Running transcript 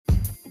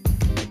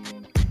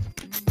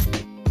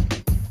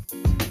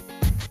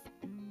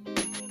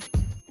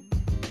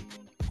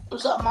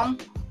What's up, Mom?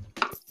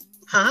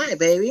 Hi,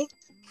 baby.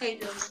 How you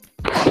doing?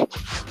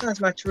 How's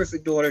my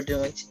terrific daughter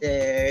doing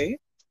today?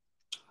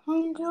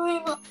 I'm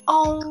doing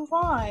all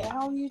right.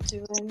 How are you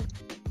doing?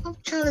 I'm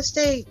trying to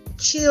stay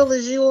chill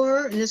as you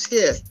are in this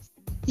here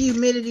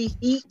humidity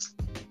heat.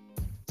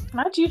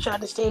 Not you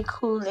trying to stay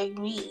cool like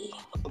me.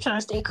 I'm trying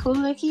to stay cool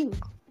like you.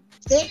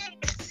 Yeah.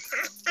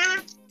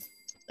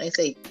 They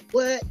say,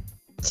 what?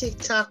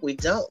 TikTok, we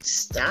don't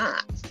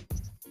stop.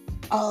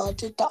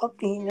 TikTok,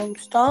 don't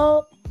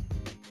stop.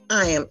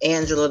 I am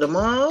Angela the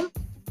mom.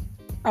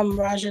 I'm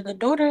Raja the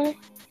daughter.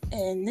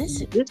 And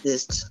this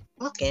is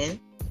Talking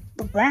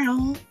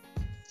Brown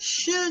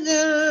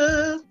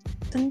Sugar.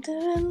 Dun,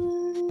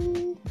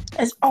 dun.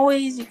 As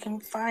always, you can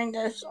find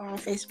us on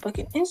Facebook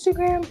and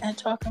Instagram at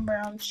Talking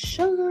Brown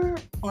Sugar.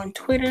 On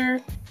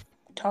Twitter,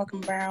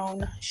 Talking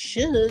Brown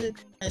Shug.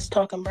 That's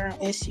Talking Brown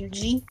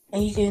SUG.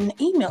 And you can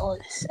email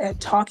us at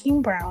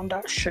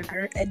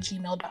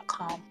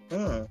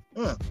talkingbrown.sugar@gmail.com.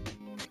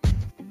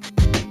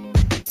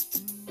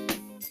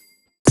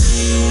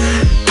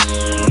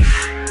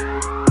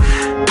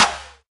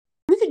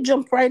 We could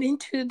jump right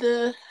into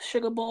the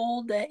sugar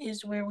bowl. That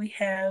is where we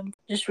have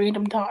just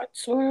random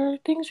thoughts or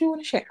things we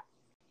want to share.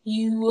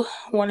 You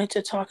wanted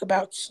to talk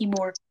about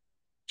keyboard,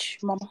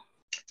 Mama?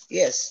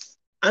 Yes.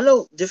 I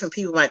know different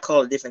people might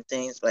call it different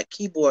things, like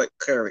keyboard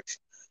courage.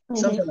 Mm-hmm.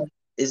 Sometimes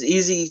it's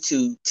easy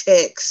to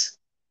text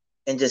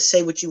and just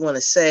say what you want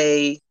to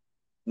say,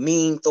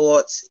 mean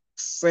thoughts,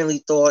 friendly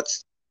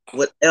thoughts,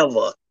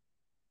 whatever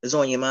is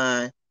on your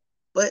mind.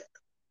 But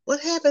what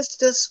happens to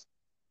just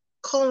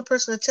calling a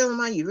person and telling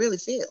them how you really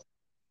feel?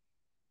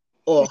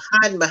 Or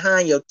hiding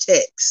behind your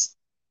text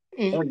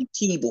on your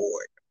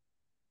keyboard.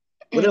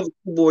 Whatever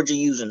keyboard you're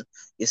using,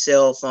 your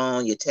cell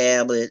phone, your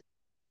tablet,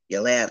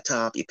 your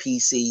laptop, your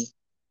PC,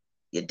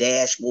 your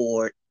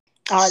dashboard.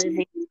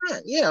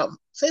 Yeah,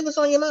 say what's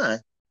on your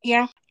mind.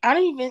 Yeah, I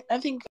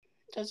think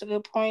that's a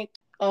good point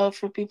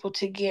for people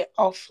to get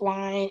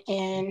offline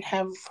and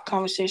have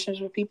conversations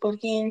with people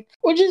again.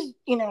 Or just,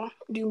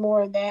 do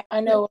more of that.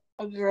 I know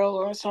a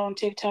girl I saw on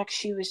TikTok,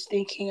 she was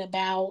thinking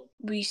about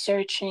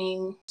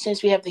researching,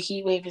 since we have the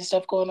heat wave and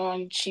stuff going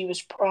on, she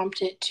was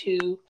prompted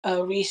to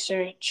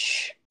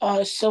research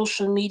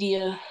social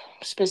media,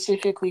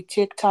 specifically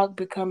TikTok,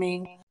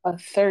 becoming a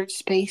third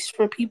space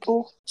for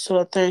people. So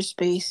a third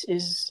space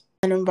is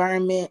an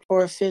environment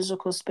or a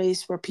physical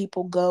space where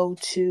people go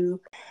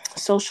to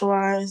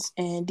socialize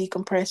and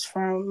decompress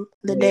from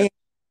the day.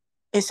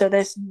 And so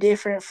that's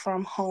different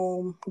from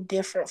home,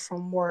 different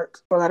from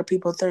work. For a lot of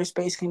people, third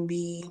space can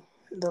be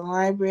the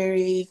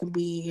library, it can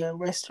be a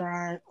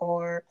restaurant,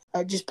 or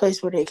just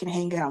place where they can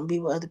hang out and be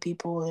with other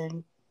people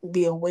and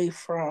be away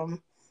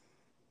from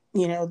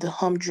the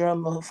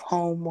humdrum of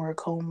homework,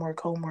 home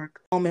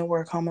and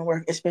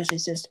work, especially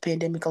since the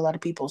pandemic. A lot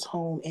of people's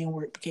home and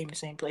work became the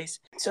same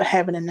place. So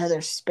having another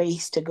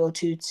space to go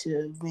to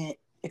vent,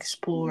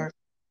 explore,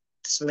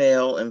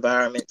 smell,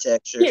 environment,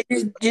 texture. Yeah,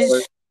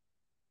 just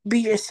be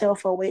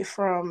yourself away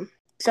from.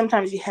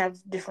 Sometimes you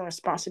have different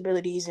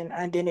responsibilities and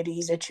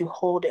identities that you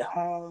hold at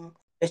home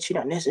that you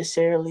don't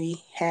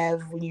necessarily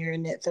have when you're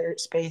in that third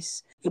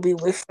space. You'll be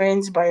with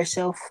friends, by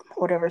yourself,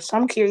 whatever. So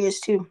I'm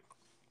curious too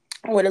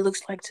what it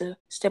looks like to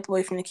step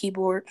away from the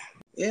keyboard.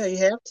 Yeah, you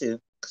have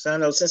to. Because I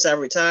know since I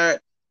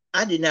retired,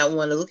 I did not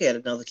want to look at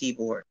another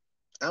keyboard.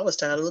 I was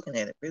tired of looking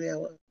at it. Really, I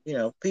was.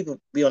 People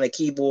be on their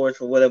keyboards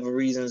for whatever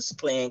reasons,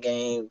 playing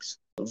games,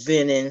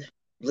 venting,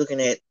 looking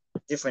at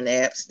different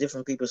apps,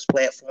 different people's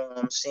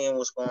platforms, seeing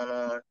what's going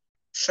on,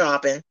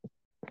 shopping.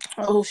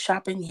 Oh,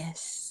 shopping,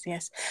 yes.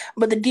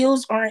 But the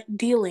deals aren't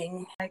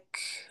dealing like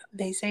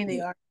they say they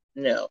are.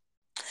 No.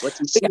 What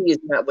you see is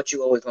not what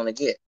you're always going to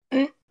get.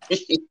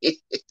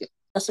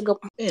 That's a good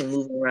one. And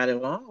moving right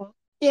along.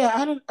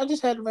 Yeah, I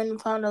just had a random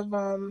thought of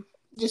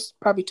just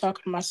probably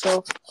talking to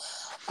myself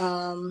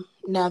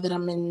now that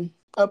I'm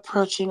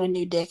approaching a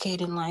new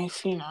decade in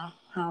life,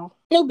 how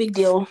no big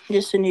deal,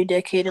 just a new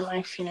decade in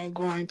life,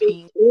 growing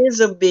pain. It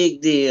is a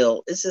big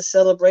deal. It's a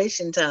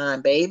celebration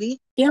time, baby.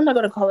 Yeah, I'm not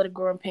gonna call it a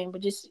growing pain,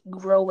 but just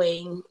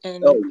growing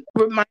and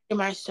reminding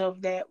myself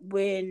that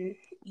when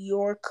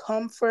your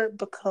comfort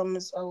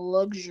becomes a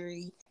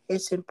luxury,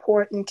 it's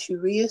important to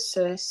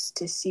reassess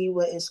to see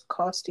what is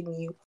costing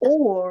you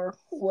or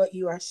what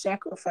you are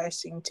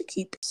sacrificing to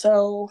keep.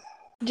 So,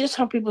 just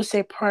how people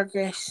say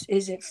progress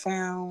isn't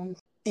found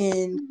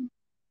in,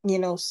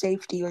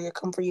 safety or your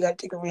comfort. You got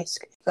to take a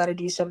risk. You got to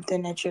do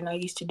something that you're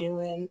not used to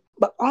doing.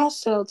 But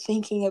also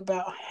thinking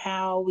about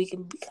how we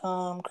can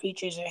become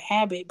creatures of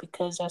habit,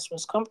 because that's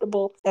what's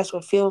comfortable. That's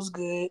what feels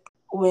good,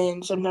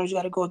 when sometimes you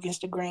got to go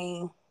against the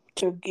grain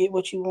to get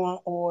what you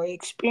want or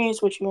experience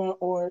what you want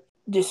or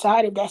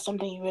decide if that's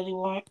something you really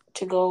want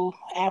to go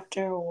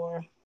after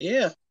or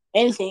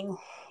anything.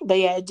 But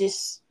yeah,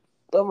 just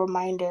a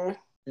reminder.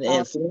 The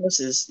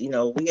influences,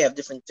 we have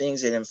different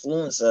things that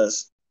influence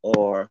us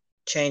or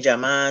change our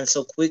minds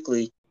so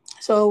quickly.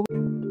 So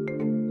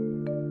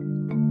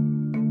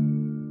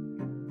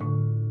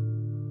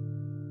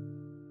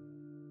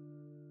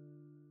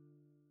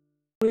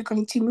we're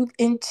going to move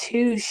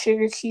into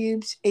Sugar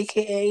Cubes,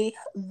 aka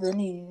the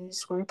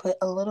news, where we put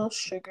a little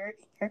sugar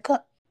in your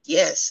cup.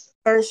 Yes.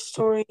 First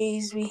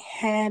stories we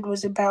had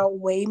was about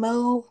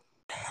Waymo.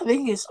 I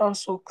think it's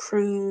also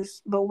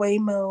Cruise, but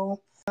Waymo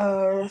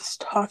is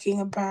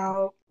talking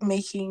about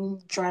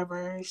making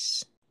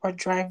drivers or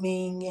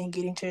driving and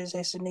getting to his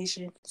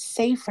destination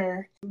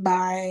safer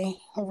by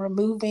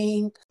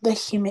removing the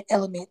human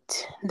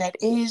element that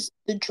is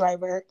the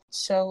driver.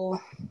 So,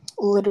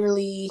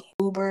 literally,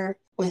 Uber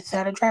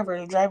without a driver,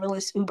 a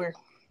driverless Uber.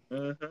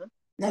 Mm-hmm.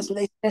 That's what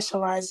they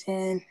specialize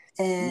in.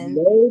 And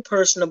no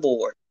person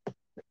aboard.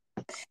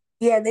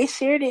 yeah, they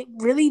shared it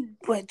really,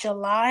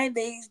 July?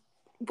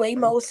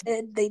 Waymo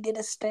said they did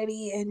a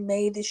study in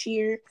May this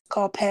year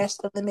called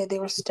Past the Limit. They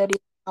were studying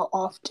how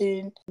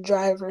often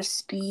drivers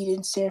speed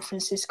in San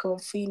Francisco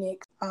and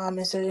Phoenix.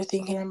 And so they're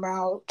thinking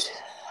about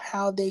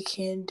how they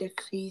can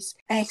decrease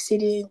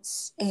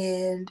accidents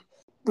and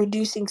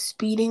reducing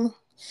speeding.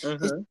 It's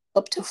Mm-hmm.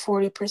 up to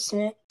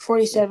 40%.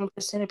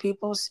 47% of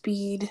people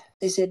speed.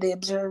 They said they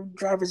observed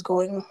drivers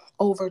going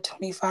over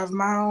 25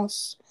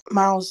 miles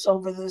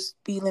over the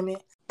speed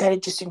limit. That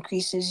it just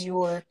increases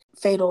your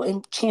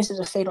chances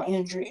of fatal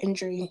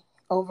injury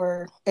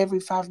over every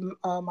 5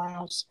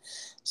 miles.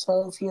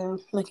 So if you're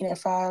looking at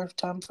 5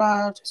 times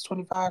 5, that's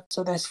 25.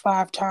 So that's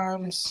 5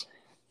 times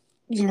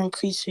you're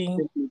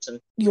increasing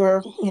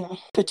your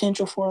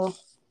potential for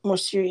more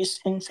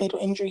serious and fatal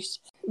injuries.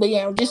 But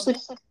yeah, just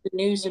looking at the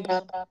news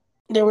about,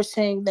 they were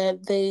saying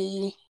that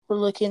they were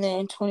looking at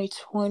in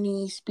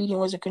 2020 speeding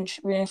was a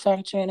contributing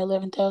factor in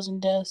 11,000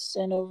 deaths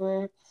and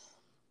over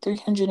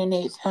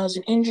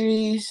 308,000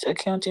 injuries,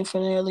 accounting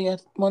for nearly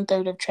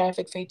 1/3 of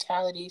traffic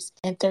fatalities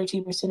and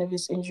 13% of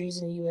its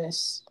injuries in the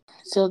U.S.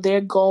 So their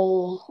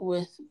goal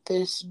with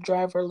this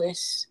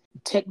driverless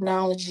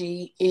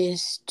technology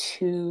is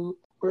to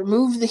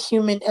remove the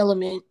human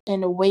element,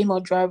 and a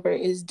Waymo driver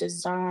is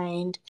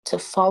designed to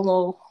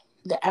follow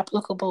the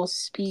applicable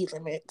speed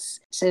limits.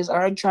 It says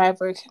our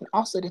driver can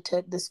also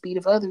detect the speed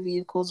of other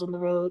vehicles on the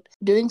road.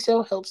 Doing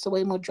so helps the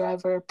Waymo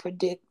driver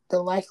predict the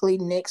likely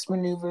next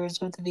maneuvers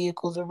of the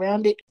vehicles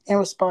around it and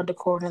respond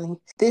accordingly.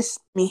 This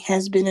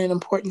has been an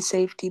important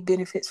safety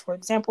benefit. For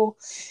example,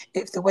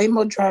 if the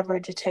Waymo driver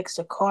detects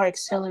a car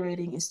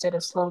accelerating instead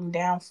of slowing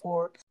down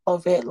for a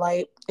red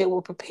light, it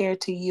will prepare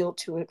to yield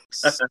to it.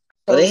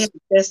 Well, they have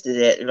tested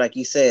that, like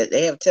you said.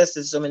 They have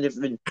tested so many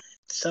different.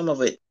 Some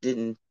of it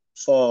didn't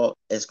fall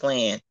as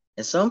planned,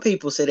 and some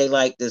people say they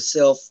like the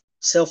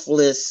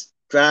selfless,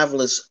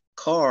 driverless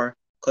car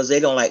because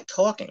they don't like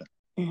talking.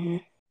 Mm-hmm.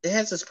 It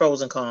has its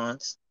pros and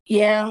cons.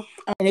 Yeah,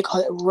 and they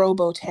call it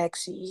robo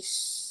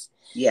taxis.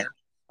 Yeah.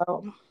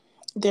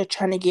 They're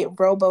trying to get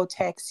robo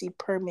taxi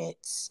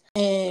permits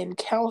in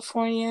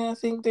California. I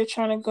think they're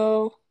trying to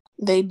go.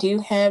 They do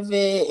have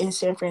it in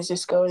San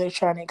Francisco. They're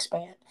trying to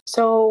expand.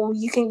 So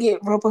you can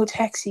get robo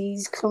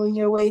taxis coming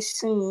your way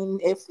soon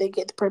if they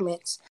get the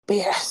permits. But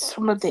yeah,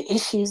 some of the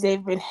issues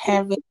they've been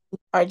having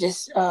are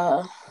just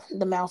the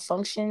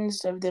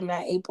malfunctions of them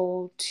not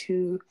able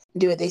to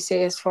do what they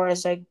say as far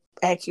as like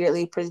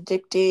accurately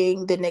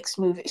predicting the next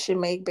move it should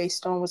make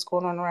based on what's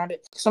going on around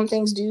it. Some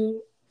things do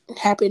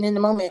happen in the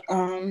moment,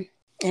 and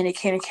it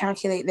can't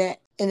calculate that.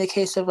 In the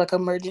case of like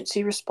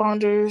emergency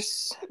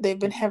responders, they've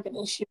been having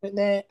an issue with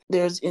that.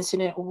 There's an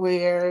incident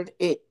where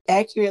it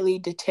accurately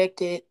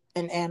detected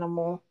an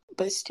animal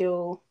but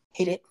still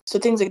hit it. So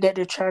things like that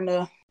they're trying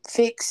to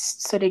fix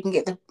so they can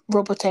get the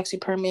robotaxi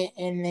permit,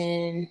 and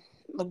then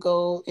the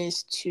goal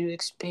is to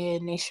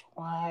expand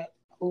nationwide.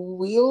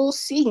 We'll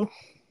see.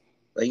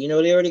 But they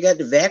already got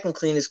the vacuum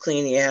cleaners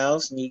cleaning your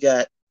house, and you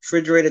got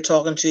refrigerator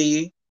talking to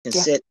you. You can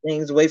set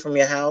things away from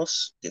your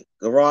house. The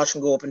garage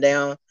can go up and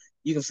down.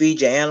 You can feed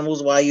your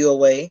animals while you're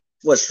away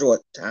for a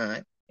short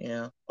time.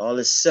 All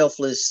this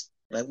selfless,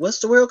 like, what's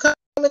the world coming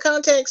in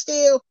contact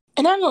still?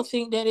 And I don't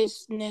think that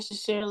it's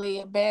necessarily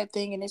a bad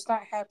thing, and it's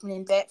not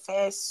happening that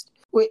fast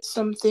with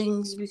some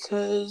things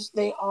because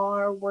they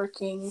are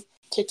working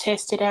to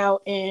test it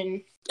out.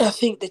 And I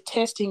think the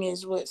testing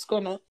is what's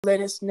going to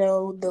let us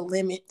know the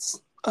limits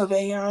of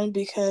AI,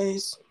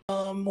 because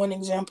one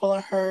example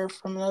I heard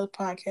from another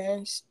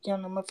podcast,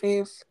 my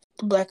favorite,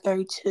 the Black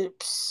Eye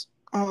Tips,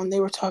 they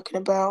were talking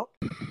about,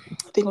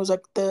 I think it was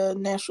like the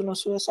National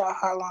Suicide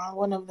Hotline,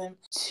 one of them,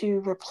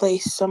 to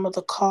replace some of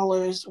the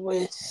callers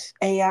with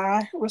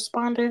AI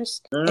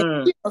responders.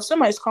 And, if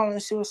somebody's calling the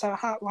suicide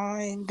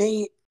hotline,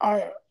 they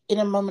are in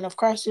a moment of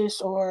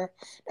crisis, or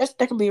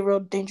that can be a real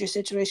dangerous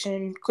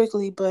situation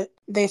quickly, but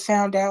they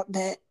found out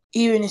that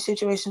even in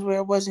situations where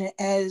it wasn't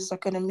as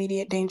like an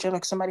immediate danger,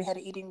 like somebody had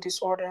an eating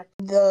disorder,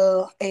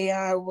 the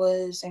AI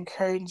was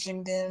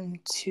encouraging them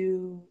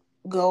to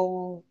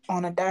go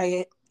on a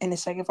diet. And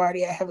it's like, if I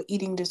have an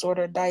eating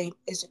disorder, diet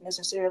isn't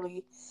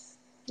necessarily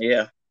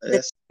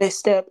the best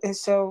step. And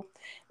so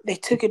they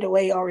took it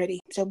away already.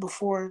 So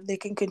before they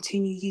can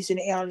continue using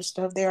AI and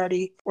stuff, they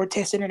already were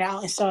testing it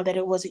out and saw that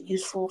it wasn't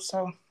useful.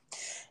 So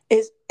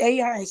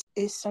AI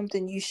is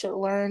something you should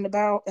learn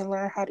about and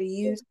learn how to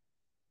use,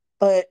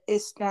 but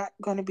it's not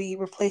going to be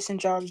replacing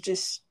jobs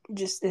just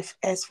just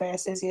as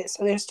fast as yet.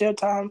 So there's still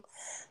time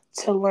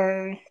to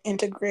learn,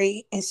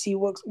 integrate, and see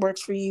what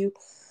works for you,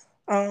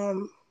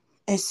 and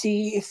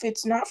see if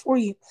it's not for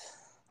you.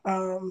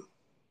 Um,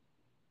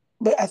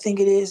 but I think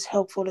it is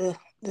helpful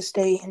to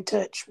stay in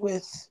touch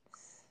with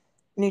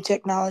new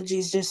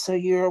technologies just so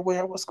you're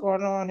aware of what's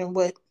going on and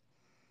what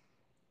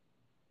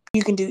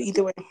you can do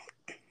either way.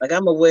 Like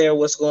I'm aware of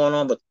what's going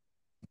on, but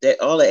that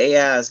all the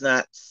AI is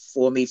not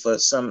for me for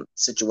some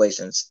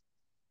situations.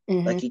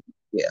 Mm-hmm. Like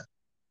yeah,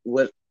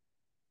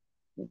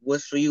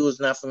 what's for you is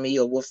not for me,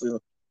 or what for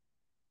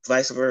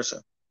vice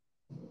versa.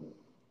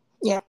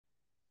 Yeah,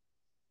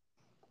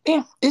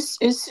 yeah.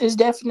 It's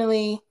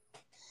definitely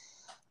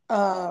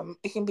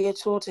it can be a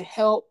tool to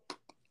help.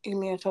 It can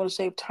be a tool to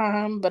save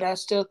time, but I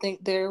still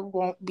think there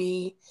won't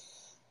be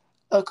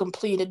a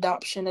complete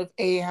adoption of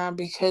AI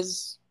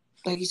because,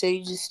 like you say,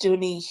 you just still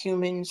need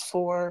humans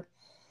for.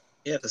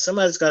 Yeah, because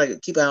somebody's got to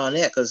keep an eye on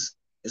that because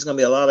there's going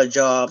to be a lot of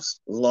jobs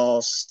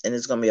lost, and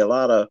it's going to be a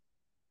lot of.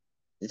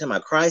 You're talking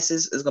about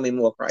crisis. It's going to be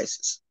more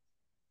crisis.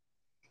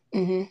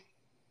 Mm-hmm.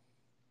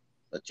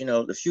 But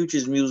the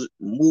future's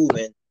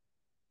moving,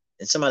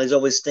 and somebody's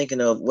always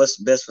thinking of what's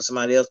best for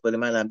somebody else, but it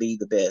might not be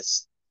the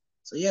best.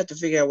 So you have to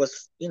figure out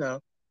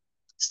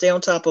stay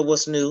on top of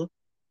what's new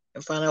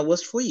and find out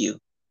what's for you.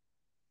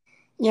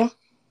 Yeah.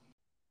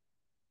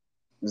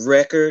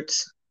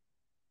 Records,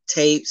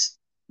 tapes,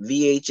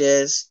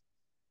 VHS,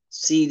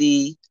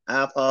 CD,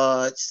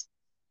 iPods.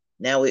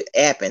 Now we're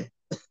apping.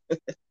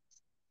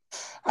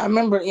 I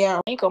remember,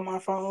 I link on my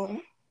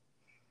phone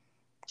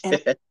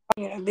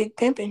and big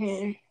pimping,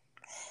 and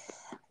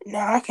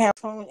now I can have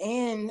a phone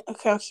and a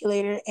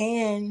calculator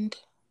and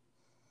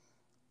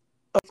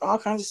all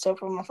kinds of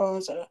stuff on my phone.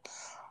 It's a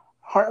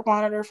heart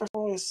monitor for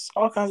phones,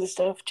 all kinds of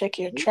stuff. Check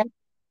your track.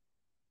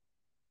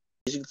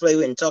 You can play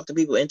with and talk to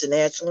people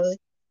internationally.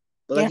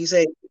 But Yeah. like you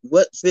say,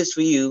 what fits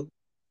for you,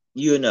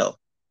 you know.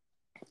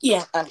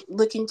 Yeah,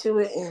 look into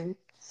it and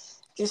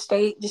just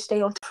stay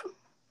on top of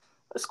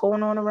what's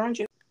going on around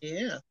you.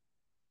 Yeah.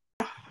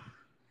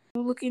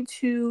 Look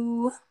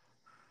into.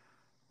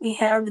 We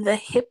have the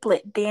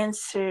Hiplet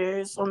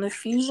dancers on the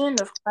fusion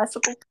of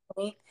classical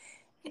point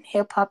and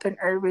hip hop and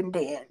urban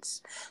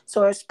dance.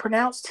 So it's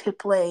pronounced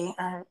Hiplay.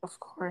 I of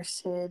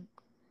course said.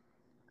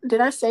 Did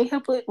I say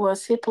Hiplet?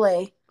 Was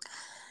Hiplay?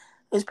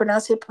 It's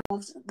pronounced hip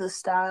hop. The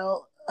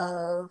style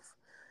of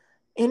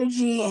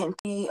energy and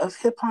of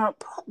hip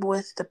hop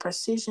with the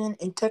precision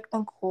and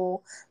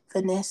technical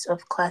finesse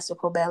of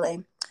classical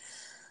ballet.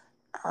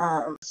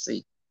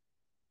 See.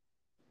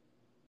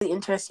 Really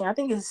interesting. I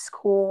think it's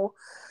cool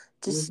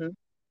to see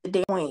Mm-hmm.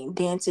 the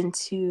dance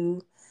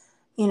into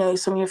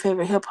some of your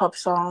favorite hip hop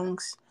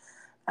songs.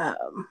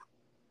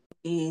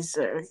 These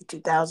are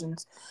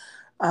 2000s.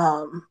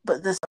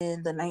 But this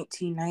in the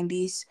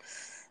 1990s.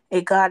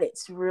 It got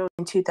its real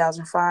in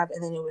 2005,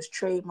 and then it was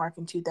trademarked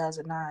in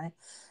 2009.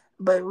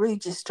 But it really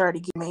just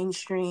started getting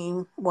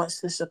mainstream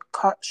once the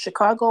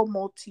Chicago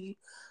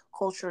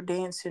Multicultural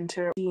Dance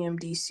Center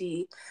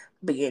 (CMDC)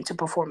 began to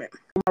perform it.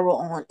 Viral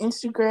on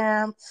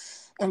Instagram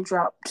and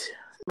dropped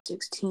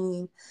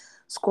 16,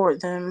 scored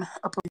them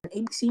up on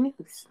ABC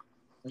News.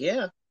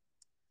 Yeah.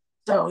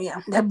 So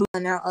yeah, that boom.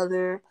 Now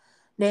other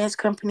dance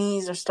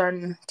companies are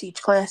starting to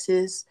teach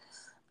classes,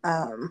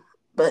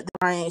 but the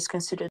Bryant is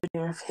considered the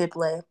year of hip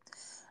lab,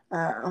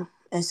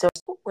 and so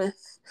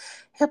with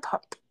hip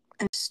hop,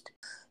 and just,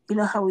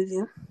 how we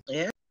do.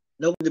 Yeah.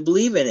 Nobody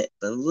believe in it,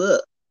 but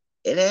look,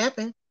 it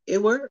happened.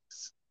 It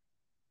works.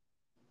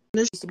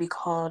 This used to be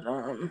called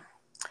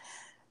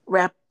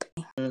rap,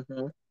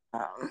 Mm-hmm.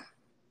 um,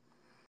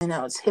 and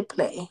now it's hip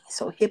play.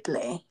 So hip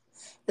play,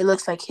 it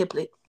looks like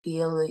hiplet,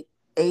 Hiplet,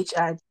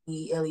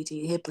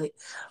 hiplet,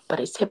 but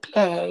it's hip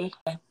play.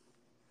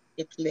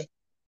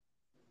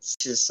 It's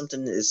just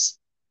something that is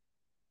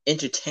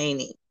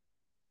entertaining,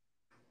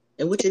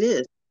 and which it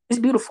is. It's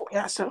beautiful,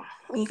 yeah. So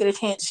when you get a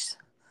chance,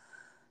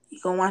 you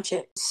can watch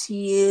it.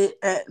 See it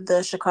at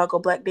the Chicago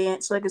Black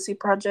Dance Legacy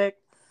Project.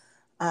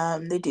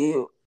 They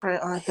do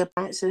hip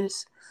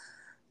performances,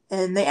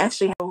 and they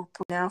actually have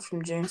now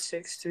from June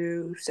 6th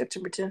through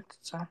September 10th.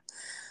 So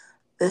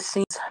the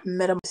theme's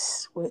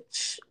Metamus,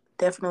 which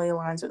definitely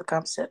aligns with the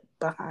concept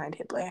behind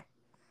hip play.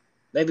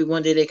 Maybe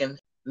one day they can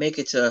make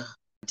it to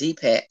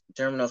DPAC,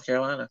 Durham, North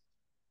Carolina.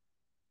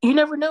 You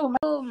never know.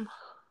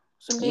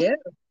 Some days Yeah.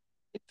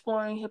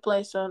 exploring hip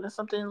play, so that's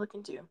something to look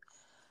into.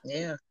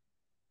 Yeah.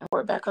 And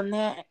work back on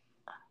that.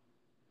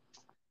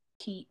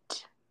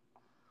 Heat.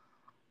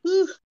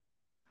 Whew.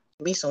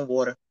 Give me some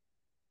water.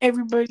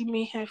 Everybody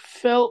may have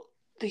felt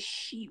the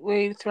heat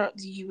wave throughout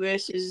the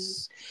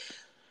U.S.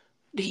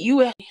 The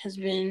U.S. has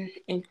been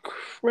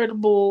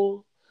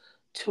incredible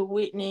to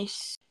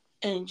witness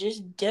and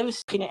just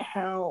devastating at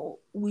how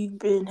we've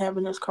been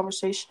having this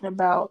conversation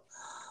about,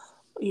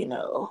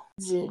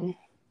 and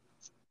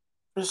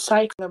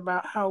recycling,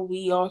 about how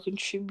we all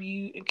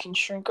contribute and can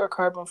shrink our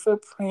carbon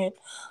footprint,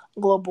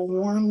 global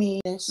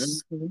warming.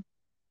 Mm-hmm.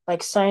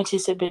 Like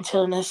scientists have been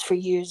telling us for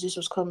years this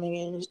was coming,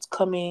 and it's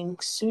coming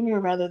sooner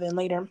rather than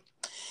later.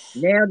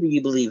 Now do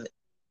you believe it?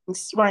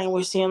 Right,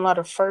 we're seeing a lot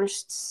of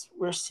firsts.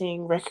 We're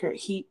seeing record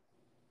heat,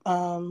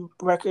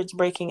 records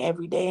breaking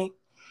every day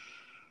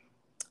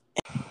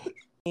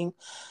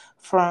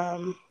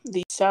from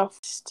the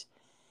southeast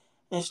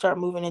and start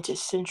moving into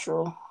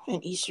central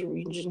and eastern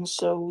regions.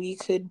 So we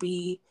could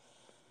be,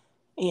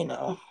 you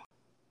know,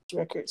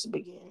 records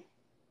begin.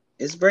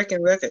 It's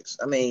breaking records.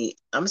 I mean,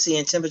 I'm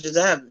seeing temperatures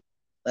I've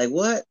like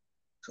what?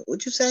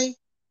 What'd you say?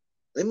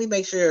 Let me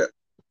make sure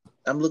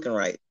I'm looking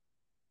right.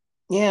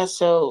 Yeah.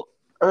 So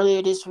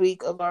earlier this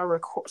week of our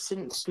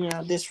since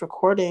this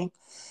recording,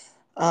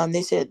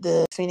 they said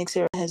the Phoenix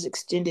area has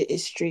extended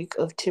its streak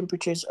of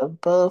temperatures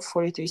above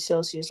 43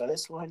 Celsius, or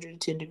that's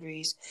 110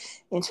 degrees,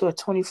 into a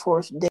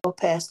 24th day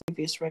past the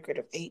previous record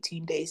of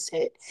 18 days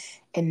set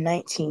in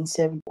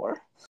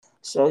 1974.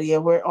 So yeah,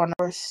 we're on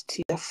our course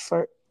to the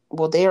first.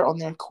 Well, they are on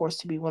their course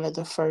to be one of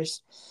the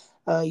first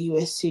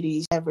U.S.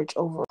 cities average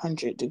over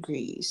 100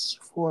 degrees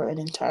for an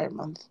entire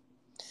month.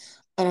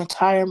 An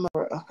entire month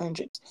for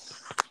 100.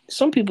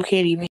 Some people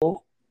can't even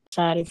go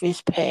outside if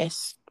it's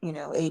past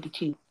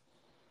 82.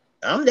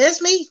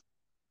 That's me.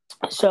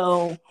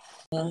 So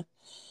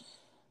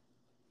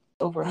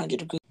over 100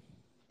 degrees.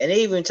 And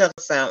they even talk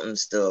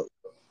fountains, the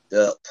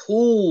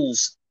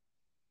pools.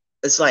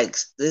 It's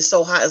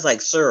so hot. It's like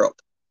syrup.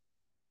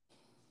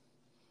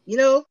 You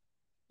know,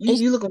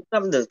 It's, you looking for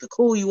something to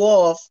cool you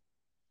off.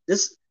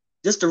 Just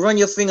to run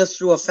your fingers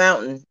through a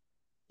fountain,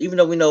 even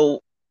though we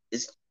know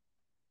it's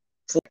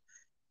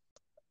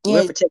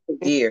wear yeah, protective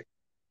gear.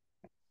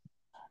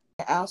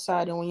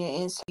 outside, and when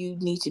you're inside, you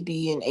need to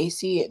be in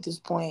AC at this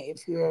point.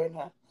 If you're in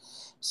a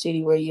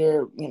city where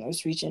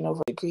it's reaching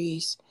over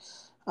degrees.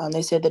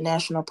 They said the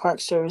National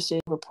Park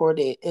Services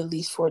reported at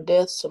least 4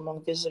 deaths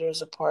among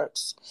visitors of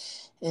parks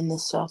in the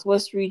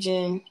Southwest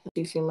region.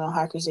 2 female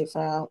hikers they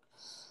found.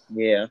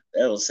 Yeah,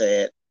 that was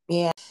sad.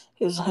 Yeah,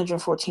 it was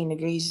 114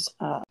 degrees.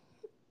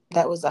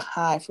 That was a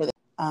high for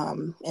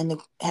them. And they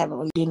haven't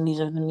really did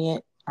any of them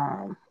yet.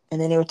 And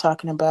then they were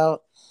talking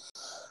about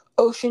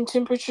ocean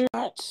temperature.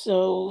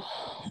 So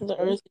the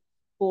earth is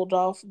cooled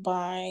off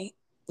by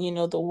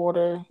the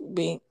water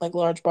being like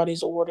large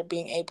bodies of water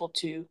being able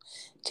to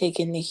take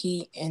in the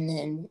heat and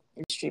then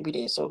distribute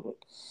it. So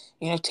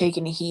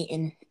taking the heat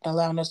and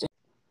allowing us to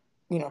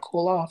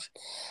cool off.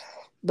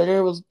 But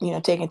it was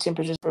taking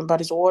temperatures from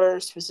bodies of water,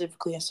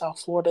 specifically in South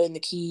Florida and the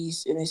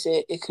Keys, and they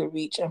said it could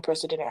reach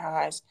unprecedented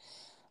highs,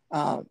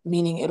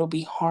 meaning it'll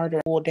be harder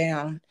to cool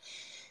down,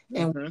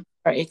 and we Mm-hmm.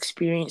 are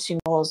experiencing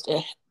walls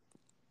that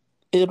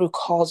it'll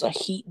cause a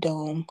heat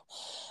dome.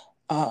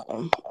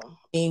 It'll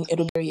be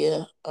an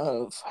area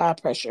of high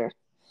pressure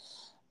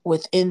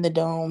within the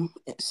dome,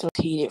 so it's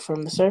heated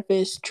from the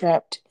surface,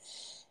 trapped,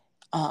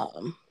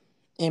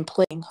 and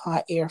playing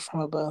hot air from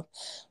above.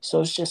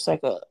 So it's just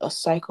like a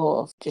cycle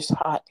of just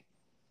hot,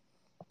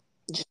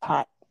 just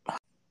hot.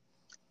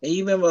 And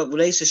you remember when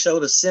they used to show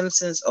The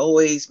Simpsons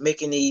always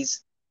making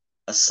these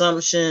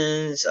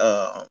assumptions,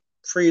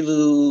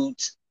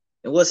 preludes,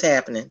 and what's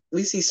happening.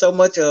 We see so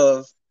much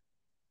of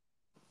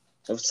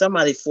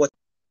somebody for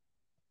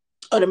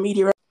Oh, the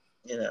meteorite.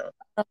 you know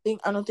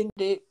I don't think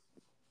they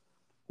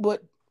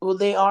what well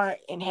they are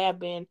and have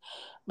been,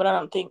 but I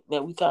don't think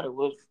that we thought it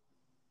was.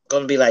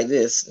 gonna be like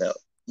this. No,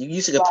 you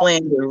used to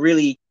plan to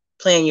really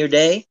plan your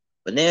day,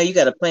 but now you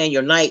got to plan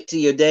your night to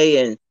your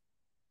day and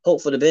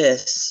hope for the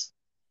best.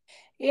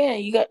 Yeah,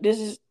 you got this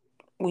is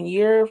when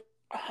you're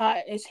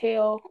hot as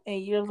hell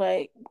and you're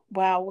like,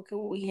 wow, what could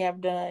we have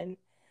done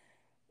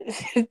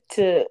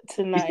to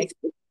not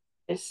expect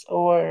this,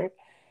 or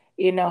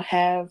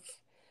have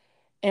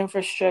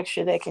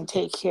infrastructure that can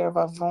take care of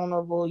our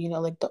vulnerable,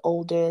 like the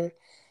older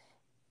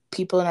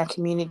people in our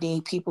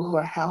community, people who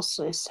are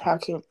houseless.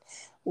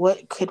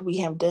 What could we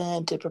have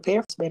done to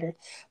prepare for this better?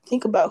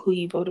 Think about who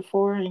you voted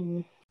for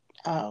and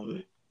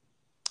um,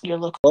 your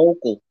local,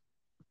 Local,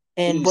 who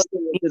and you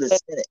send into the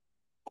Senate.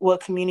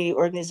 what community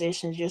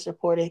organizations you're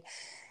supporting.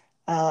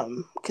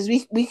 Because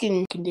we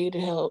can do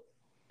to help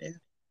Yeah,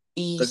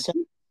 ease because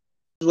some.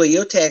 where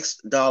your tax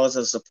dollars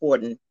are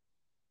supporting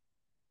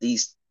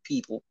these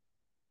people.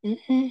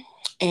 Hmm.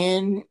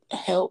 And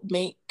help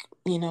make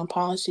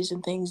policies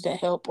and things that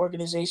help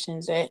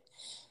organizations that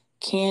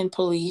can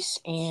police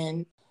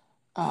and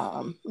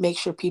make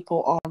sure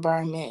people are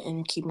environment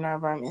and keeping our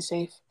environment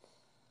safe.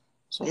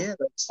 So Yeah,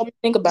 something to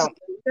think about.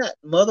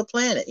 Mother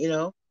Planet.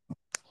 Yeah,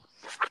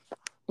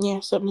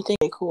 something to think.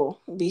 Okay,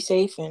 cool. Be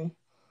safe and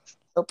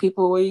help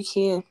people where you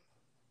can.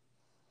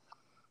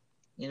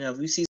 If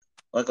you see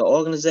like an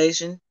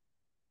organization,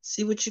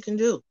 see what you can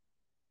do.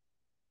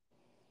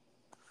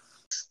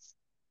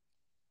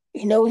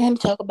 We have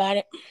to talk about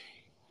it.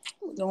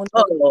 We're going to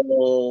talk.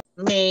 Oh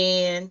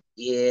man,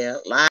 yeah,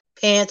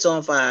 pants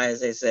on fire,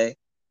 as they say.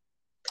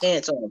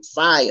 Pants on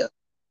fire.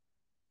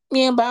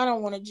 Yeah, but I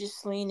don't want to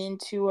just lean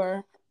into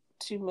her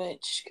too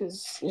much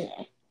because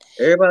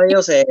Everybody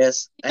else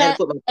has. I had to not.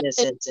 put my 10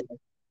 cents in.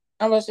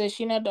 I'm gonna say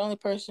she's not the only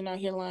person out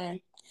here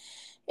lying.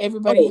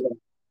 Everybody Oh,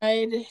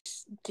 I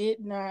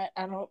did not.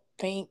 I don't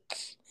think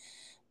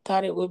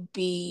thought it would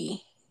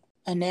be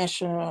a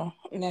national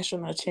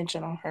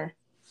attention on her.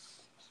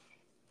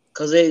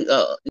 because they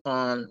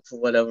on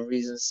for whatever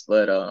reasons,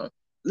 but at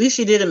least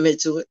she did admit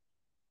to it.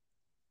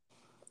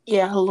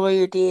 Yeah, her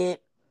lawyer did.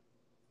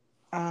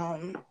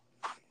 Yeah.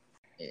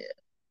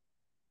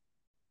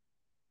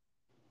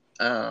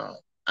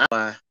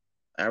 I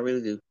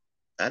really do.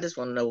 I just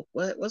want to know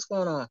what's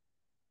going on.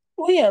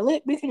 Well, yeah, we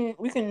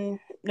can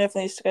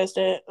definitely discuss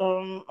that.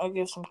 I'll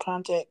give some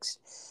context.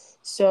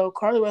 So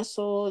Carlee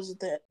Russell is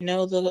the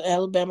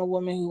Alabama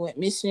woman who went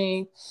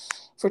missing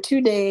for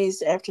 2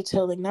 days after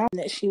telling Nine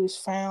that she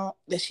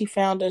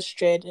found a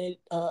stranded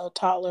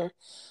toddler,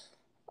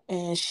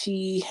 and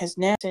she has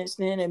now since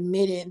then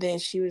admitted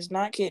that she was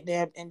not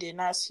kidnapped and did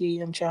not see a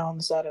young child on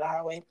the side of the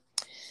highway.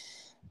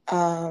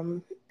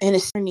 And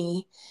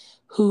attorney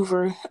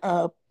Hoover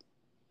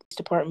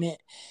Department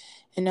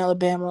in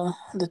Alabama,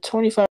 the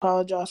 25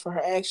 apologized for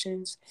her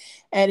actions,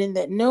 adding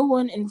that no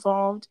one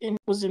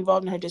was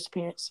involved in her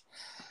disappearance.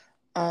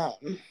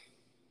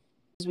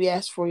 We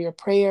ask for your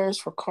prayers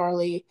for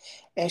Carlee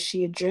as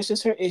she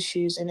addresses her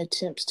issues and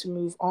attempts to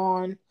move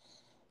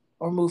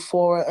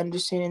forward,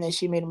 understanding that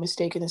she made a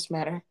mistake in this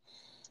matter.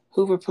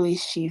 Hoover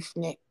Police Chief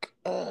Nick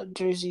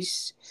Jersey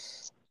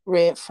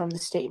read from the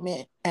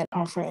statement at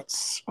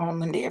conference on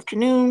Monday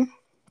afternoon.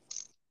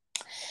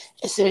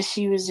 It says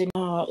she was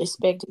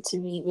expected to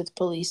meet with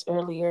police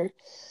earlier,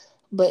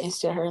 but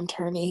instead her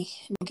attorney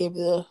gave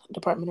the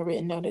department a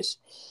written notice.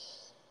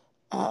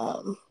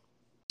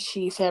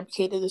 She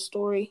fabricated the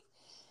story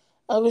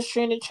of a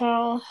stranded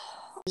child,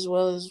 as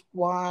well as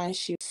why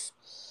she was,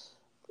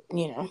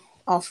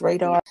 off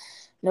radar.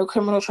 No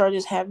criminal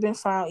charges have been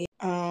filed yet.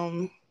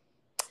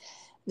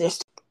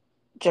 There's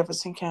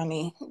Jefferson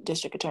County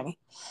District Attorney.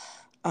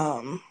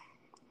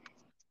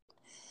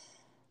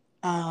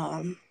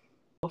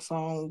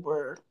 Phone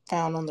were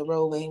found on the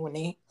roadway when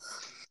they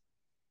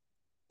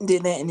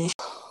did that initial,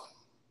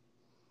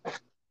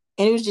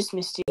 and it was just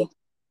mysterious.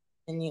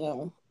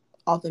 And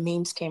all the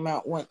memes came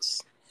out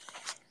once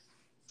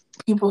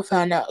people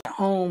found out at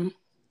home,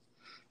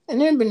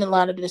 and there have been a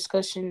lot of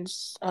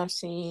discussions I've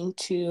seen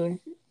too.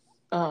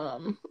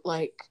 And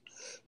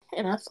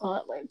I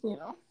thought, if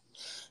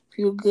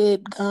you're a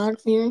good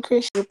God-fearing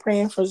Christian, you're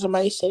praying for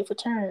somebody's safe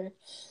return.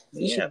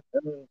 You should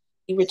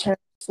return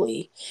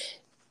safely,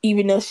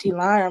 even though she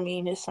lied. I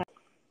mean, it's like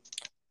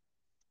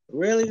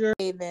really girl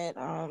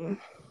that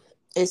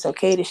it's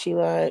okay that she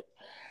lied,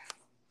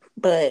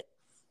 but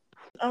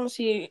I don't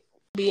see it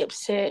be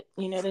upset.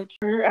 That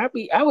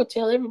I would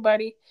tell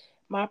everybody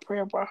my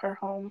prayer brought her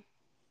home.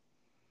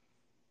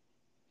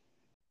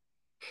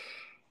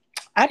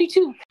 I do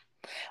too,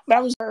 but I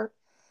was her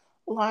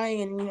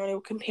lying, and they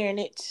were comparing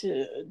it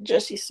to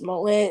Jussie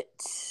Smollett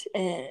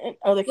and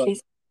other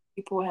cases.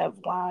 People have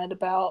lied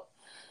about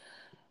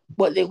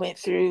what they went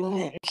through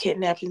and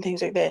kidnapped and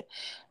things like that.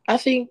 I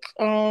think,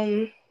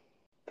 right,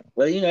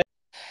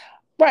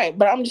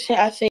 but I'm just saying,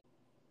 I think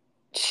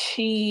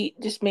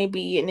this may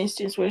be an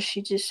instance where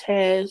she just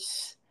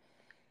has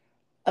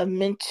a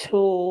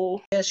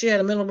mental. Yeah, she had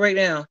a mental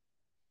breakdown.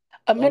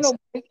 A mental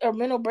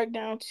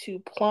breakdown to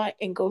plot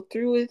and go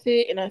through with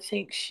it, and I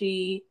think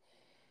she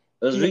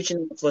was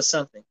reaching out for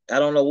something. I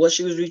don't know what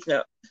she was reaching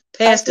out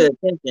past the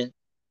attention.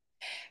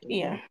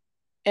 Yeah,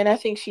 and I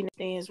think she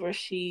understands where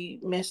she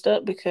messed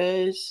up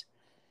because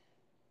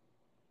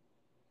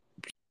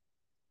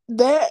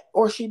that,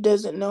 or she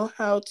doesn't know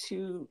how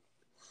to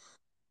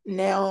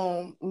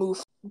now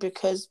move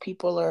because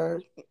people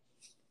are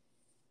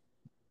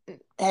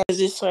as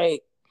this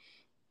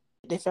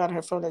they found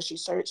her phone that she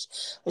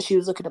searched, but she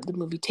was looking up the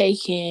movie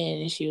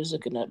Taken, and she was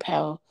looking up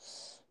how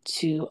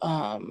to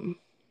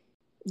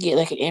get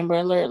like an Amber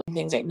Alert and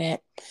things like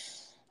that.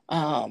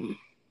 And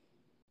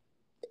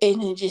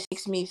it just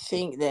makes me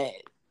think that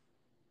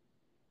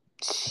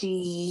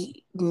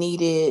she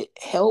needed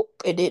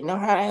help and didn't know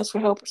how to ask for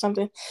help or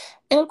something.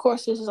 And of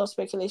course, this is all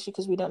speculation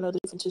because we don't know the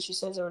difference until she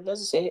says it or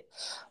doesn't say it.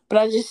 But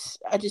I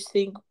just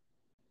think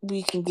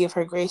we can give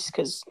her grace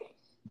because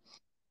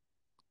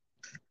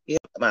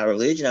my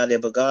religion out there,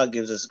 but God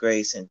gives us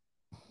grace, and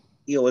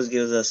He always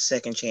gives us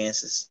second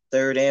chances,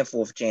 third and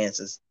fourth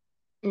chances.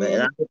 But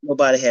and I hope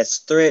nobody has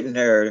threatened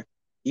her,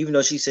 even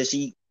though she said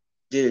she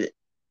did it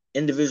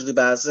individually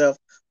by herself.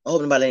 I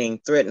hope nobody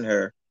ain't threatened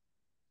her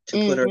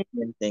to put her in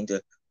anything to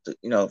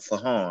for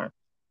harm.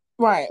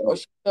 Right, or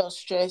she felt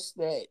stressed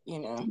that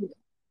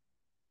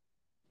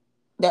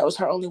that was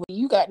her only way.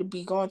 You got to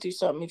be going through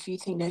something if you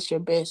think that's your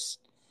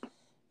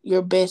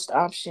best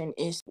option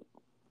is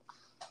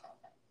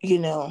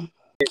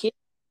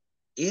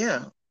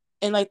Yeah.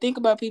 And think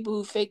about people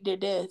who fake their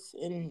death,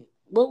 and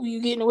what were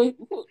you getting away?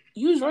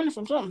 You was running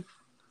from something.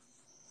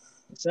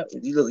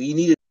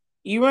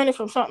 You running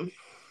from something.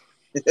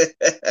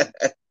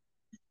 I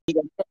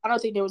don't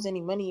think there was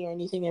any money or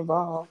anything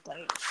involved.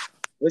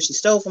 Well, she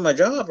stole from her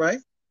job, right?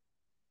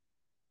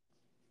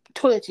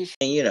 Toilet tissue.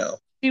 And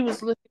she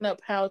was looking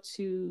up how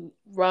to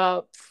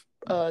rob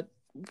I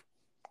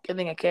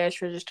think a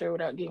cash register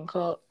without getting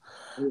caught.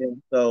 Yeah.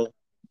 So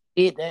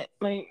did that.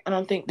 I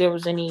don't think there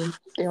was anything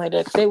like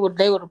that. They would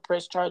have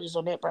pressed charges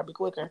on that probably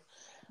quicker.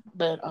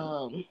 But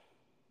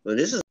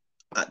this is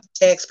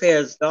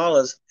taxpayers'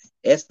 dollars,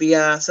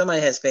 FBI,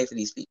 somebody has to pay for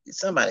these people.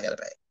 Somebody got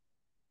to pay.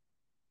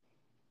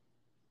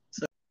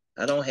 So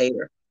I don't hate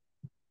her.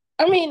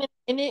 I mean,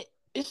 and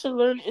it's a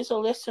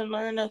lesson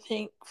learned. I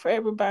think for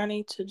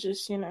everybody to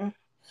just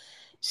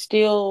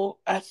still.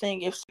 I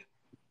think if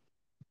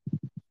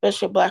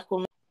especially a black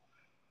woman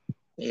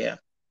Yeah.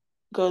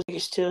 goes,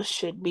 it still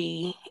should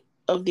be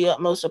of the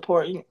utmost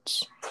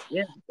importance.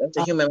 Yeah, that's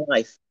a human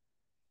life.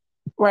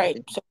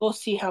 Right. So we'll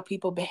see how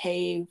people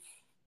behave.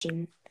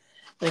 And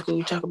like we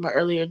were talking about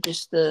earlier,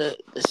 just the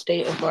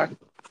state of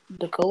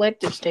the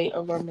collective state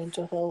of our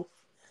mental health.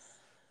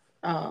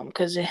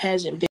 Because it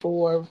hasn't been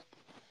for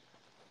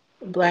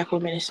black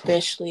women,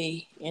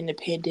 especially in the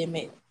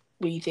pandemic,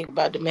 when you think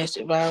about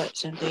domestic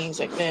violence and things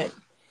like that.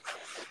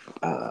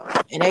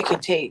 And that can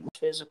take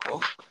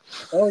physical.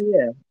 Oh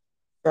yeah.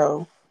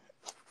 So,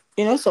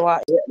 it's a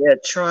lot. They're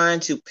trying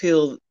to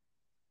peel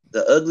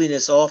the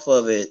ugliness off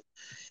of it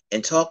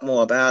and talk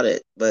more about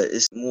it, but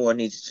it's more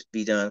needs to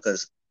be done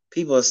because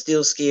people are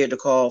still scared to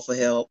call for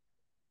help.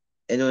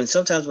 And then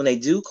sometimes when they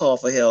do call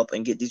for help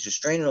and get these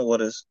restraining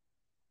orders,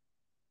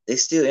 they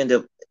still end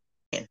up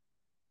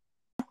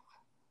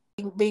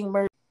Being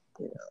murdered.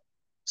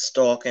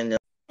 stalking them,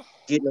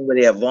 getting them where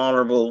they are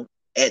vulnerable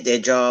at their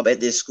job, at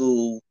their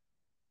school,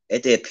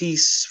 at their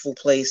peaceful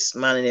place,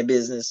 minding their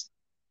business,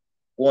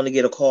 going to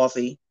get a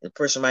coffee. The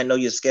person might know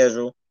your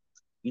schedule.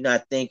 You're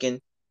not thinking.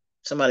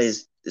 Somebody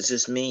is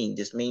just mean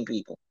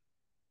people.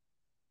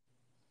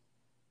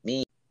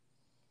 Mean.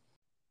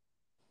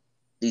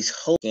 These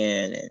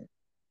hoking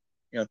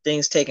and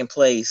things taking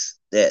place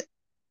that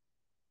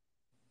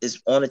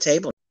is on the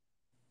table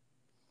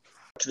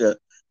to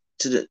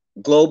the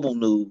global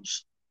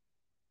news,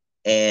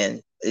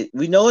 and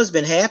we know it's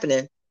been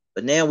happening,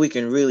 but now we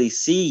can really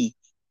see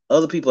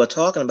other people are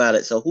talking about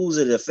it. So who's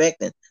it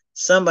affecting?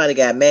 Somebody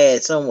got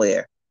mad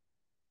somewhere,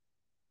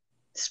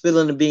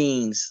 spilling the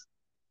beans.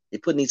 They're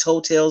putting these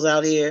hotels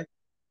out here.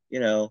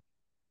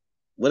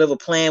 Whatever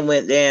plan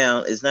went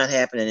down is not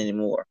happening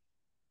anymore.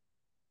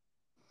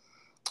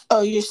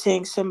 Oh, you're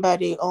saying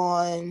somebody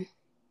on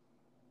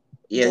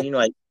Yeah,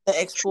 like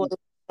the exploited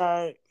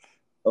side.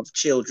 Of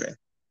children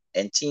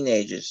and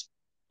teenagers.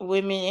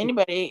 Women,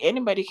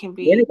 anybody can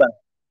be. Anybody.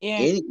 Yeah.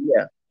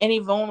 Yeah. Any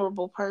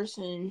vulnerable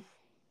person.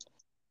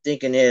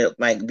 Thinking it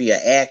might be an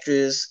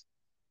actress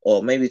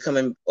or maybe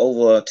coming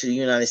over to the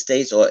United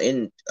States or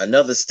in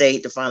another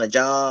state to find a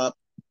job.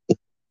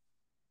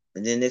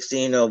 And then next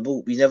thing you know,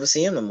 boop, you never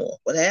see him no more.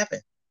 What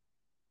happened?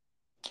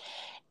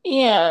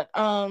 Yeah,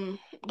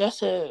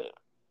 that's a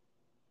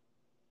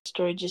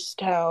story, just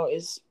how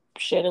it's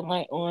shedding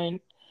light on,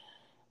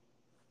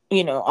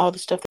 all the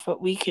stuff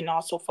that we can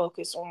also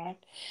focus on.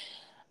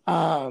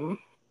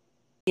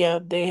 Yeah,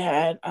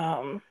 they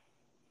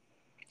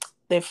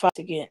fought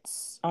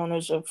against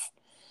owners of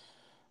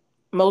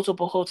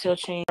multiple hotel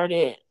chains.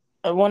 Started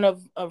one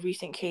of a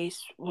recent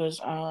case was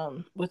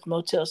with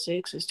Motel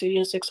 6 and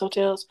Studio 6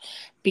 hotels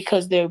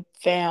because they're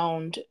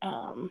found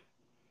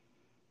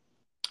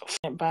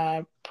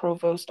by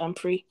Provost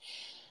Humphrey,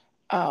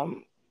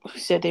 who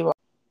said they were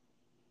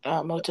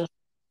Motel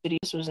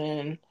Studios was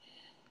in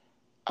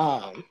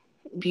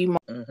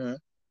Beaumont. Mm-hmm.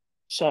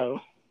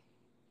 So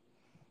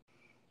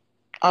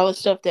all the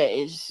stuff that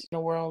is in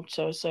the world.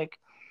 So it's like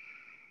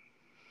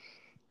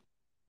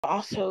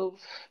also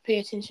pay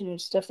attention to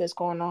stuff that's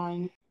going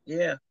on.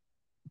 Yeah,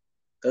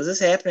 because it's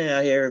happening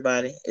out here,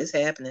 everybody. It's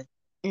happening.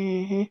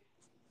 Mm-hmm.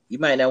 You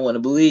might not want to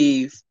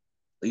believe,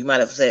 or you might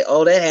have to say,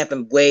 "Oh, that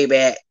happened way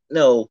back."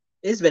 No,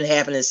 it's been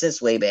happening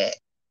since way back.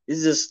 This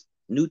is just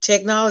new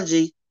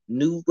technology,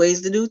 new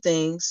ways to do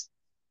things.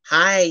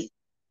 Hide,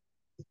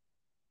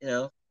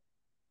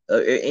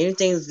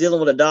 anything that's dealing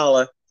with a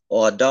dollar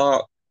or a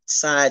dark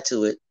side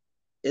to it,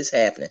 it's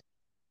happening.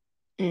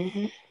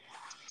 Mm-hmm.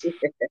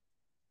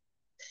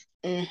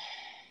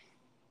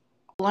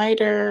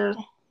 Lighter,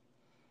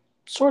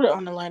 sort of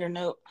on the lighter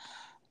note,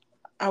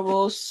 I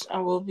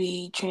will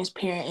be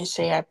transparent and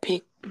say I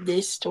picked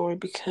this story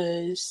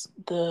because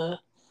the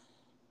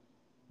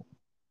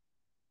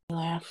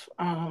laugh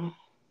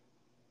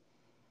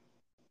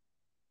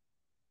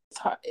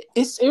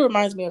it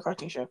reminds me of a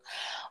cartoon show,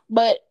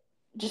 but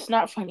just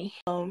not funny.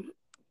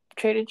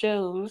 Trader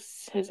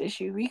Joe's has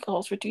issued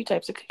recalls for 2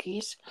 types of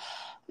cookies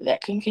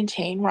that can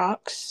contain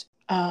rocks.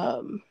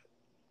 At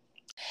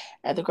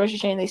the grocery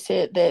chain, they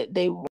said that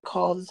they would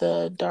call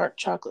the dark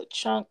chocolate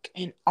chunk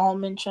and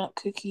almond chunk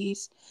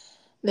cookies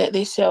that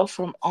they sell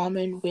from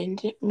Almond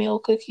Windmill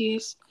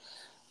Cookies.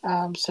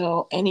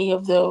 So any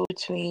of those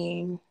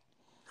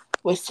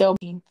was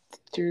selling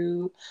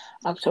through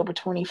October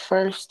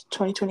 21st,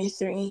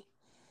 2023,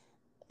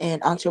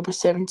 and October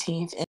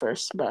 17th and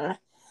 1st by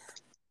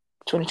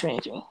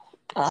 2023.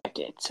 I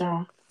did.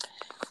 So,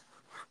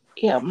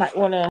 yeah, might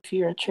want to, if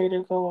you're a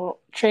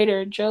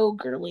Trader Joe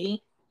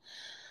girly,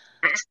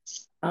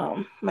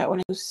 might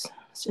want to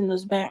send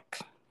those back.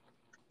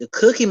 The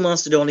Cookie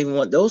Monster don't even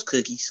want those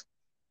cookies.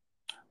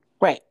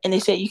 Right. And they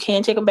said you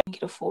can take them back and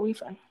get a full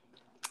refund.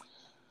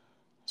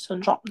 So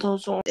drop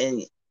those on.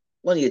 And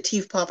one of your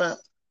teeth pop out.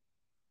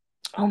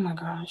 Oh my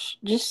gosh.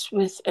 Just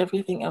with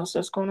everything else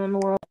that's going on in the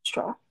world,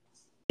 straw.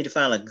 Need to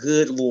find a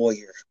good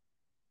lawyer.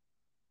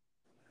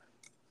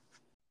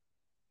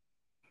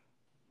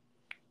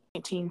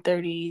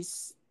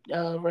 1930s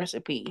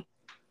recipe.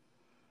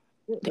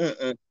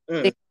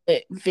 Mm-mm-mm.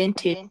 They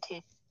vintage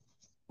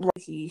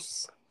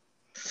cookies.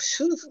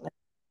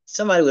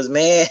 Somebody was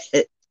mad.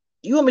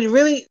 You want me to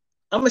really?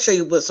 I'm gonna show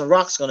you what some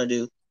rocks gonna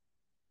do.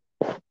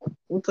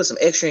 We'll put some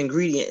extra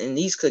ingredient in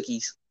these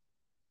cookies.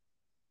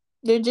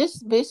 They're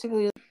just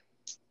basically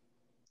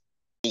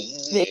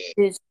Yeah.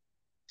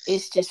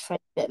 it's just funny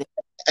that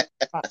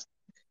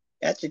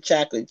Got your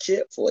chocolate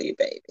chip for you,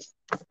 baby.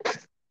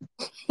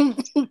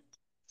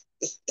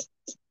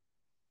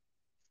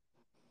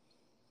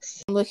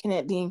 I'm looking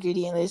at the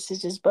ingredient list.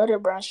 It's just butter,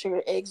 brown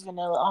sugar, eggs,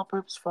 vanilla,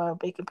 all-purpose flour,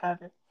 baking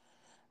powder,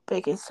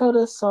 baking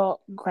soda,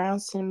 salt,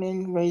 ground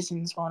cinnamon,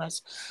 raisins,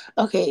 walnuts.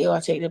 Okay,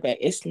 I'll take that back.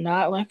 It's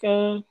not like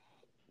a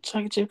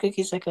chocolate chip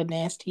cookie. It's like a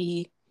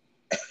nasty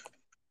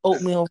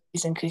oatmeal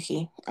raisin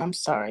cookie. I'm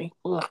sorry.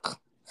 Ugh.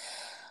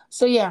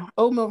 So yeah,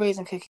 oatmeal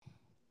raisin cookie.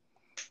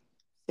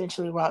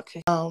 Essentially rock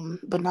cookie.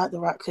 But not the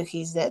rock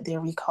cookies that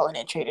they're recalling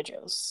at Trader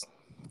Joe's.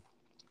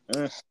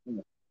 Mm,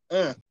 mm,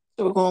 mm.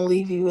 So we're gonna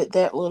leave you with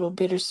that little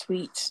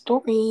bittersweet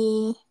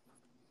story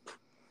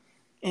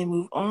and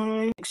move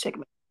on. Next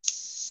segment.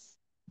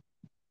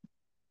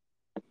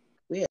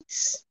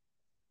 Yes.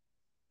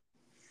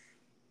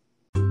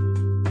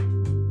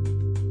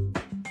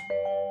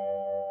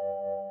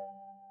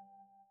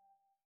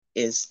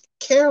 Is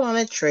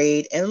Carolina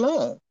Trade and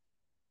Loan.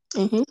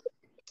 Mm-hmm.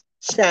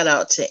 Shout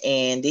out to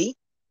Andy.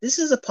 This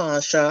is a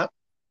pawn shop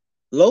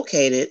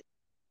located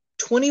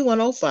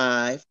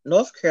 2105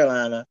 North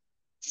Carolina,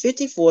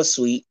 54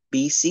 Suite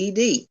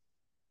BCD,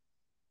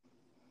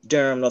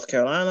 Durham, North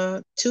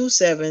Carolina,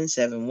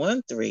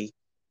 27713.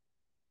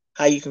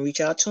 How you can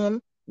reach out to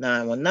them?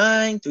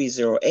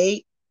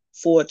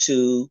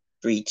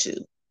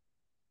 919-308-4232.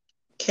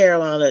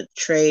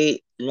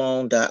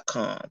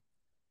 CarolinaTradeLoan.com.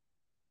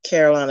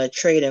 Carolina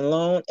Trade and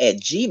Loan at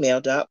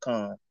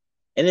gmail.com.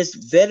 And it's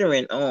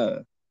veteran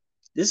owned.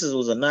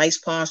 Was a nice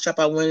pawn shop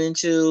I went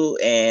into,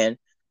 and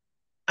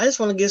I just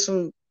want to give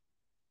some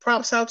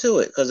props out to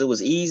it because it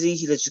was easy.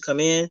 He lets you come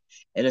in,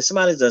 and if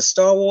somebody's a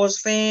Star Wars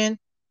fan,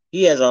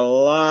 he has a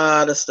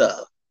lot of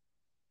stuff.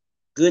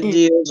 Good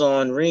deals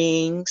on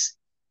rings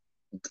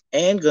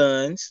and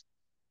guns.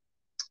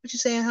 What you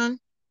saying, hon?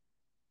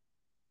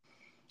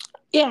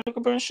 Yeah, Sugar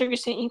Burn Sugar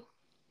sent you.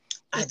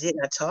 I did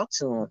not talk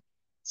to him.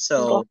 It's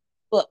going So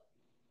up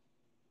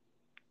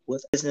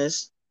with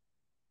business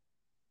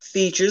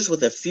features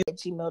with a few at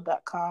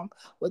gmail.com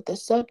with the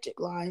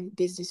subject line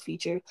business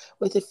feature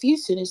with a few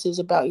sentences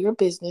about your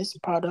business,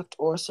 product,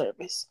 or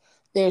service.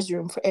 There's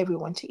room for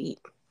everyone to eat.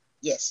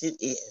 Yes, it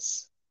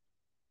is.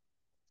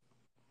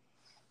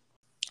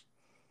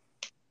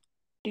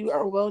 Do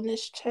our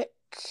wellness check.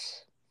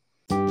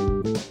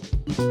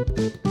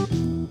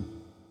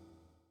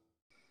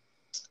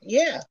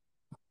 Yeah.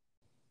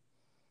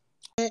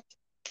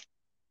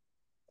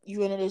 You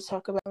wanted to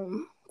talk about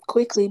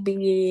quickly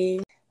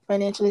being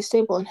financially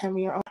stable and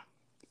having your own.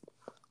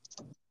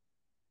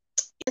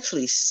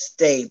 Actually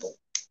stable.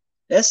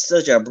 That's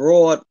such a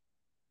broad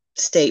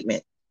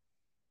statement.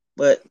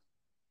 But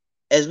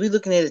as we're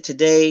looking at it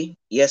today,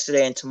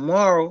 yesterday, and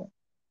tomorrow,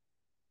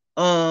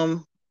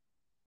 um,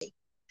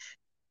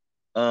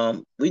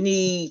 we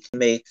need to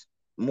make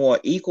more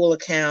equal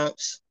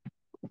accounts,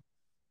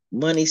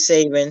 money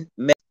saving,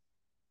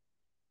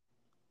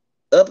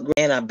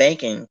 upgrade our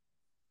banking,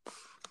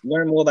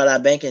 learn more about our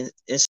banking,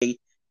 and say,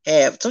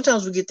 have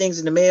sometimes we get things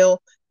in the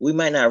mail, we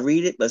might not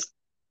read it,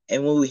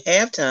 and when we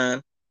have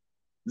time,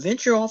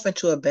 venture off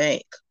into a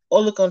bank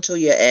or look onto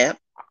your app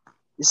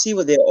to see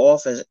what they're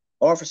offering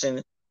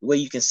where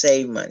you can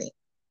save money.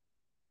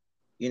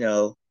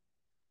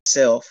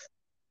 Self,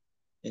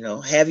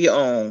 have your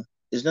own.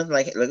 There's nothing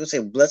like I say,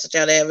 bless a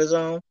child to have his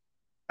own.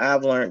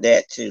 I've learned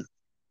that too.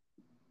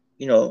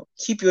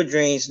 Keep your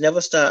dreams, never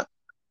stop.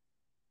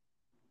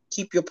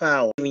 Keep your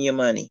power, even your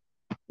money,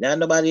 not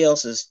nobody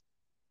else's,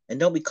 and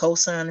don't be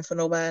co-signing for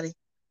nobody.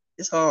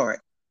 It's hard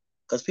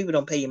because people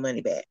don't pay your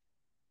money back.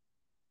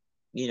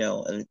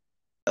 And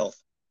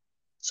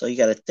so you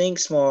got to think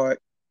smart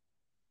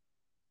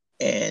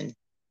and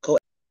go.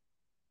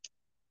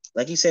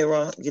 Like you say,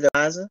 Ron, get a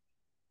advisor.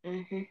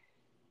 Mm-hmm.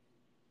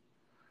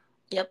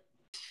 Yep.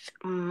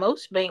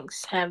 Most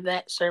banks have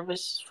that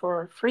service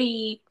for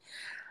free.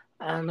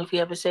 If you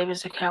have a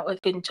savings account with,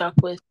 you can talk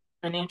with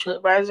a financial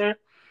advisor.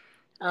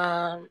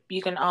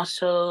 You can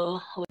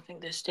also, I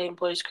think the State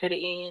Employees Credit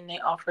Union, they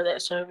offer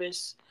that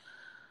service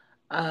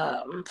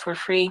for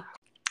free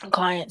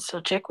clients.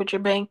 So check with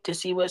your bank to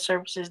see what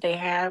services they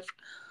have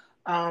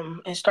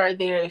and start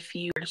there if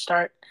you were to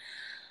start.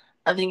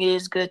 I think it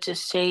is good to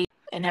save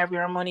and have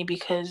your own money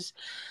because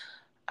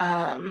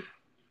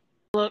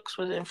looks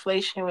with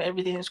inflation, with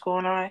everything that's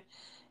going on,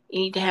 you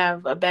need to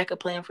have a backup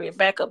plan for your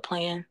backup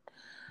plan.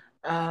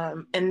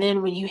 And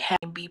then when you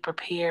have be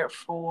prepared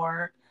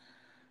for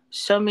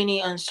so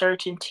many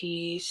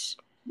uncertainties.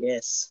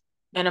 Yes.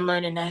 And I'm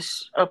learning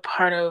that's a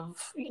part of,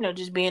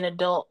 just being an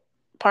adult.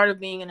 Part of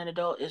being an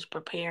adult is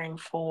preparing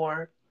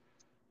for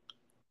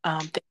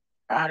things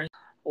out of,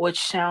 which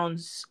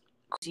sounds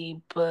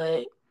crazy,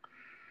 but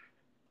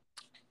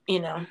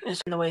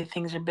it's the way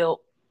things are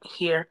built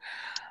here.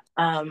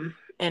 In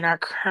our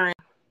current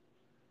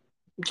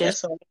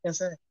just That's all I can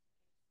say.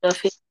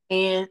 stuff,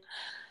 and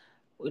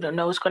we don't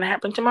know what's going to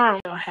happen tomorrow.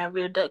 You don't have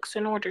your ducks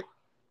in order,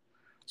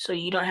 so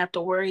you don't have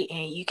to worry,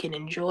 and you can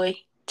enjoy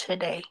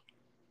today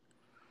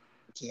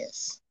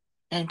Yes.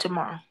 and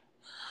tomorrow,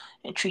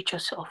 and treat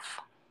yourself.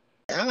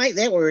 I like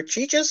that word.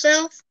 Treat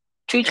yourself.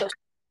 Treat yourself.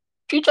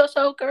 Treat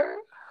yourself,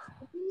 girl.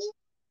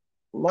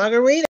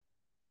 Margarita.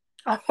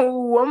 Oh,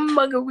 one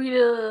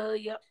margarita.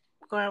 Yep.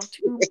 We're gonna have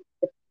two.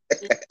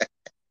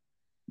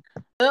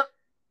 Yep.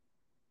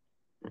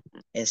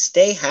 And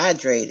stay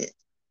hydrated.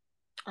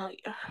 Oh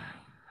yeah.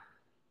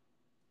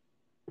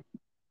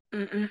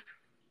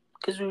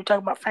 Because we were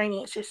talking about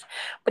finances,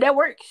 but that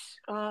works.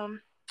 Yeah,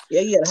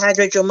 you gotta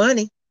hydrate your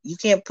money. You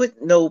can't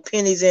put no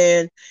pennies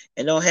in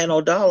and don't have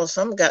no dollars.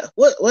 Some got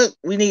what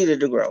we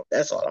needed to grow.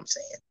 That's all I'm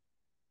saying.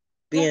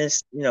 Yeah.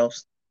 Being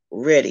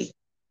ready.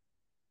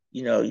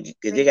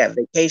 They got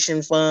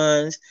vacation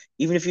funds.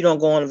 Even if you don't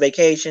go on a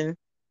vacation,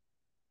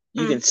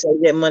 you can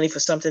save that money for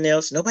something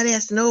else. Nobody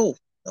has to know.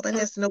 Nobody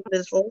has to know what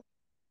it's for.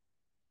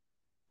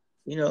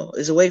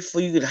 It's a way for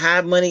you to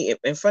hide money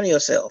in front of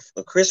yourself.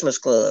 A Christmas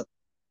club.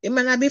 It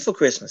might not be for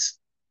Christmas.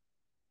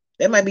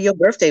 That might be your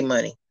birthday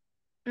money.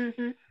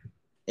 Mm-hmm.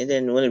 And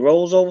then when it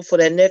rolls over for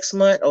that next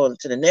month or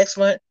to the next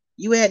month,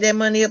 you add that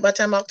money up by the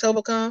time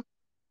October comes.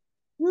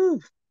 Woo.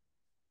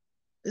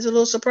 It's a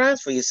little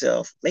surprise for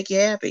yourself. Make you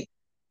happy.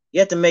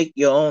 You have to make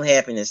your own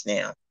happiness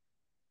now.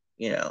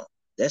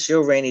 That's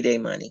your rainy day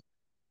money.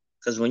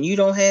 Because when you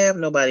don't have,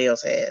 nobody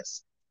else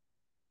has.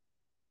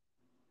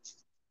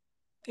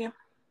 Yeah.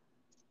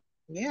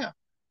 Yeah.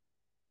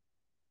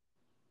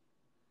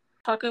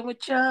 Talking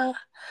with ya.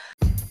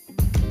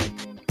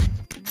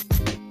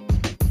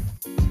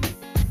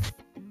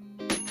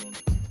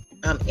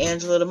 I'm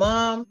Angela the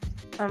mom.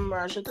 I'm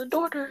Raja the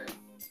daughter.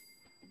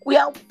 We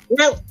out.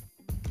 We out.